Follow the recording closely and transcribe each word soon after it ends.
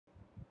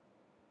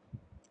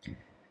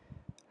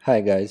Hi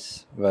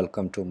guys,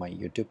 welcome to my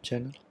YouTube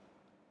channel,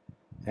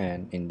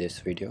 and in this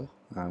video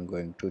I'm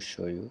going to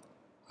show you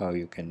how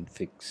you can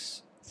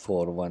fix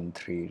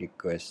 413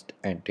 request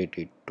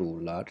entity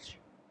too large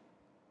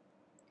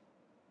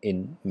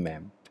in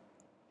MAMP.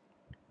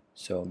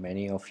 So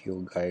many of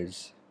you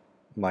guys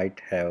might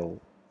have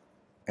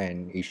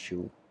an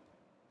issue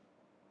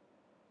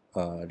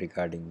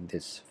regarding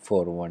this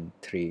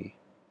 413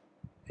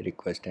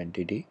 request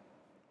entity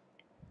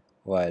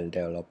while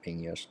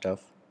developing your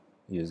stuff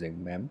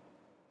using MAMP.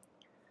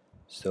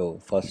 So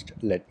first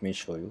let me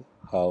show you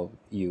how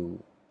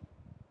you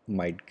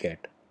might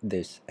get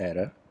this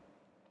error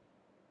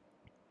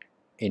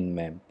in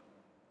MAMP.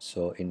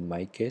 So in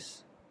my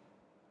case,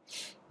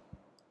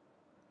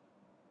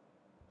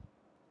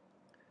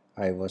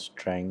 I was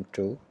trying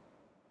to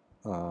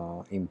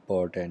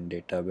import an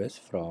database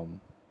from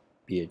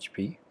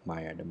PHP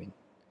MyAdmin.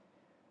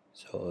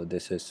 So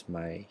this is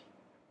my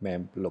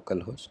MAMP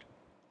localhost.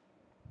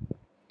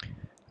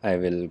 I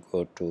will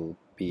go to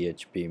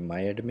PHP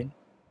MyAdmin,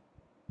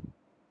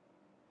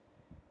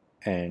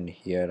 and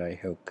here I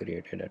have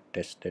created a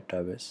test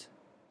database.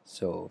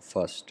 So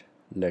first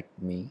let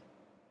me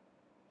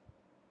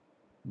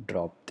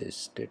drop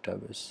this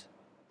database,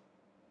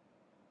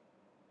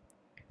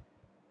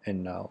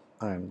 and now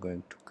I am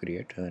going to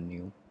create a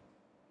new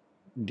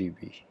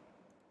DB,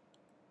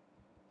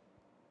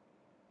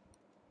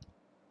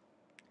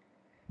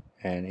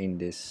 and in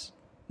this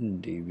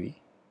DB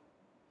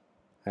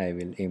I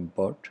will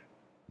import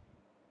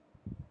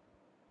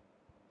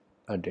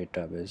a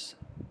database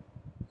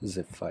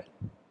zip file.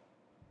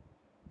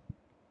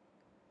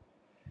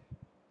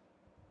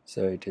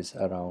 So it is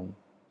around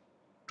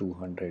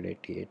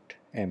 288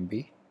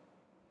 MB.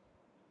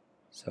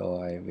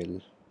 So I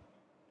will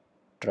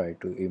try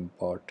to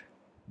import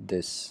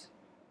this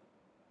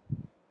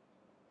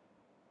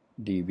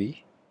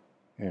DB,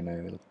 and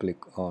I will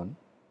click on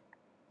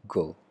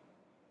go.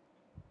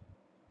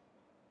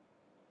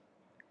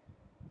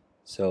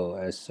 So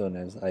as soon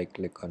as I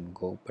click on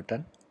go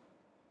button,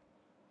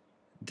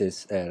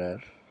 this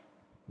error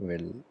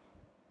will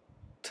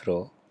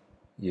throw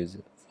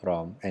user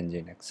from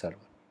Nginx server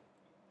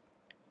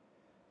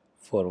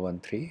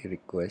 413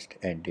 request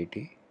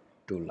entity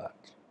too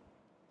large.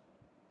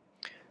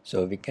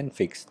 So we can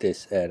fix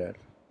this error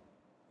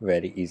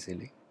very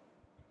easily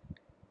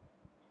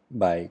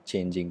by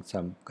changing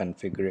some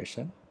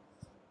configuration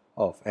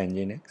of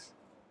Nginx.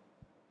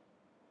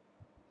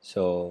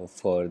 So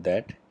for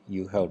that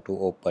you have to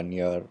open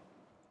your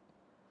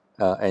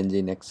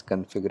Nginx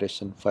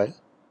configuration file.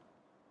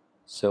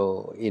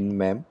 So in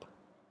MAMP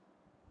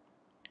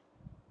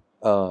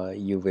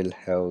you will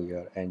have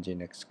your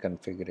Nginx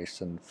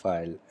configuration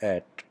file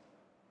at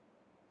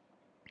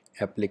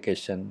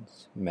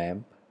applications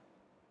MAMP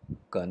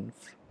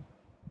conf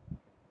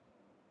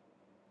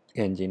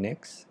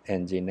nginx.conf.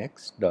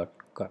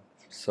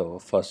 So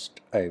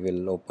first I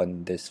will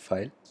open this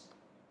file.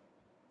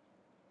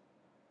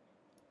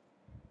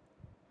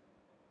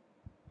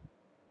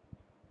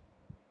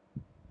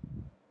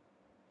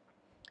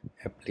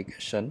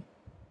 Application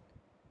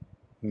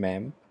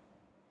MAMP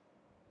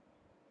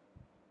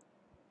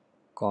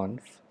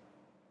conf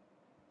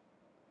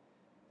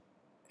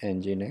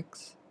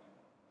nginx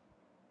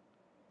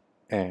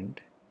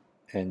and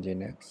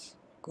nginx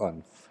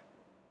conf.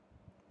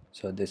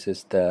 So this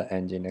is the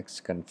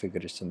nginx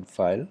configuration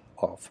file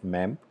of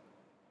MAMP.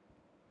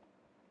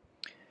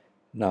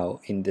 Now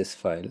in this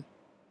file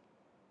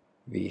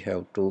we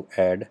have to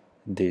add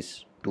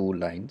these two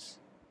lines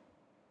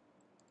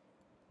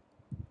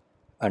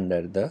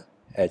under the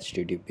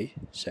HTTP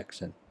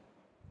section.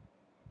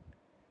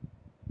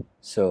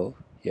 So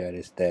here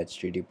is the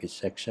HTTP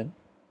section,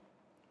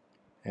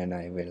 and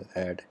I will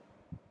add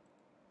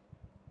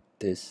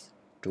these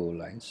two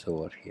lines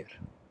over here.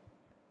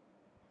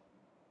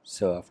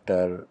 So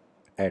after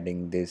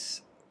adding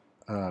these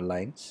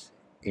lines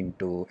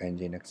into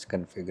Nginx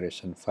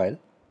configuration file,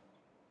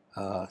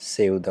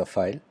 save the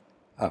file.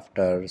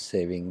 After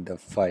saving the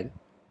file,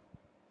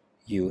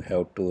 you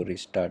have to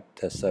restart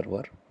the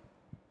server.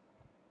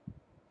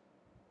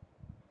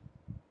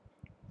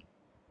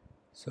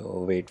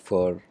 So wait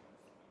for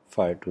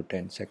 5 to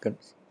 10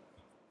 seconds,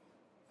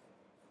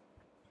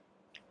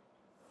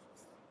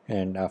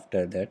 and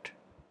after that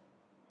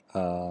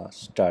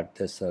start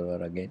the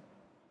server again.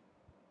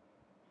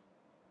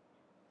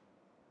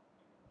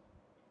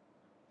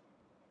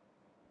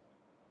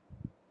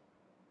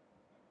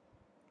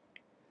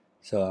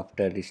 So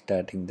after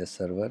restarting the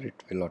server,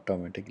 it will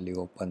automatically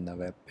open the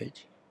web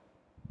page.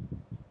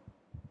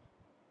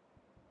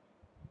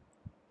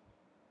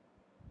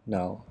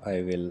 Now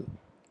I will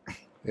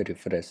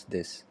refresh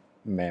this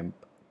MAMP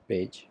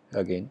page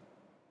again.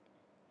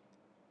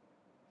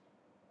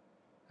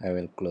 I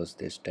will close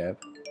this tab.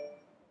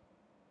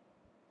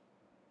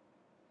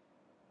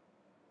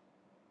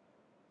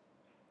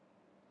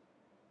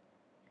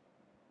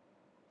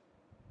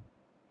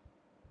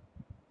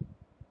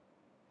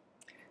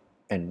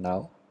 And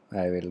now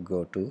I will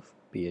go to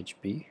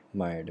PHP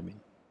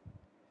MyAdmin.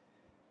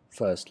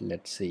 First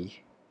let's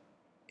see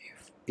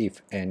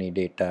if any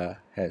data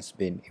has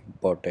been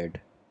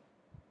imported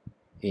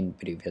in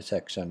previous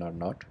section or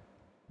not.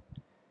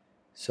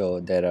 So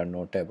there are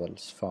no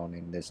tables found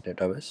in this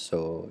database.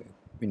 So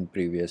in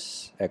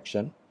previous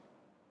action,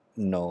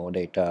 no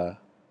data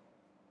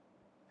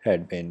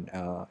had been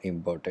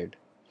imported.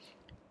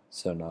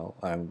 So now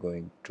I'm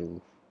going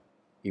to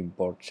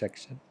import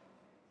section,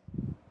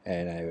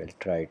 and I will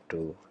try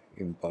to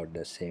import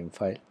the same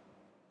file,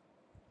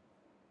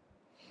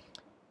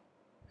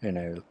 and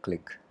I will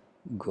click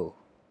go.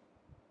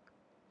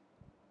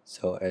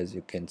 So as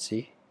you can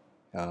see,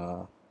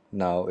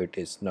 now it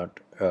is not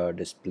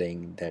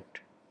displaying that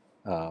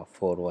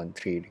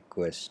 413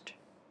 request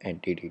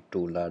entity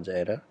too large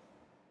error.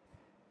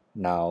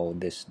 Now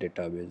this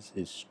database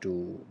is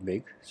too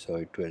big, so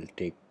it will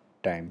take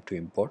time to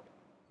import,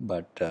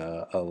 but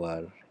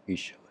our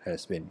issue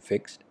has been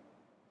fixed.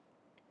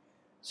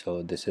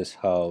 So this is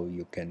how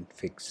you can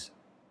fix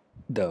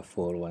the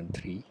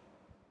 413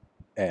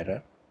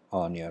 error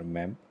on your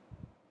MAMP.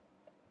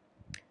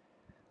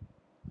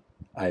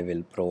 I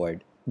will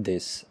provide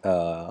this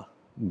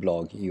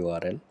blog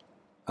URL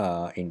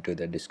into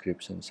the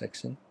description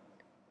section.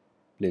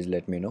 Please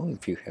let me know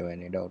if you have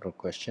any doubt or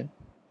question.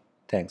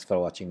 Thanks for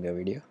watching the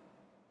video.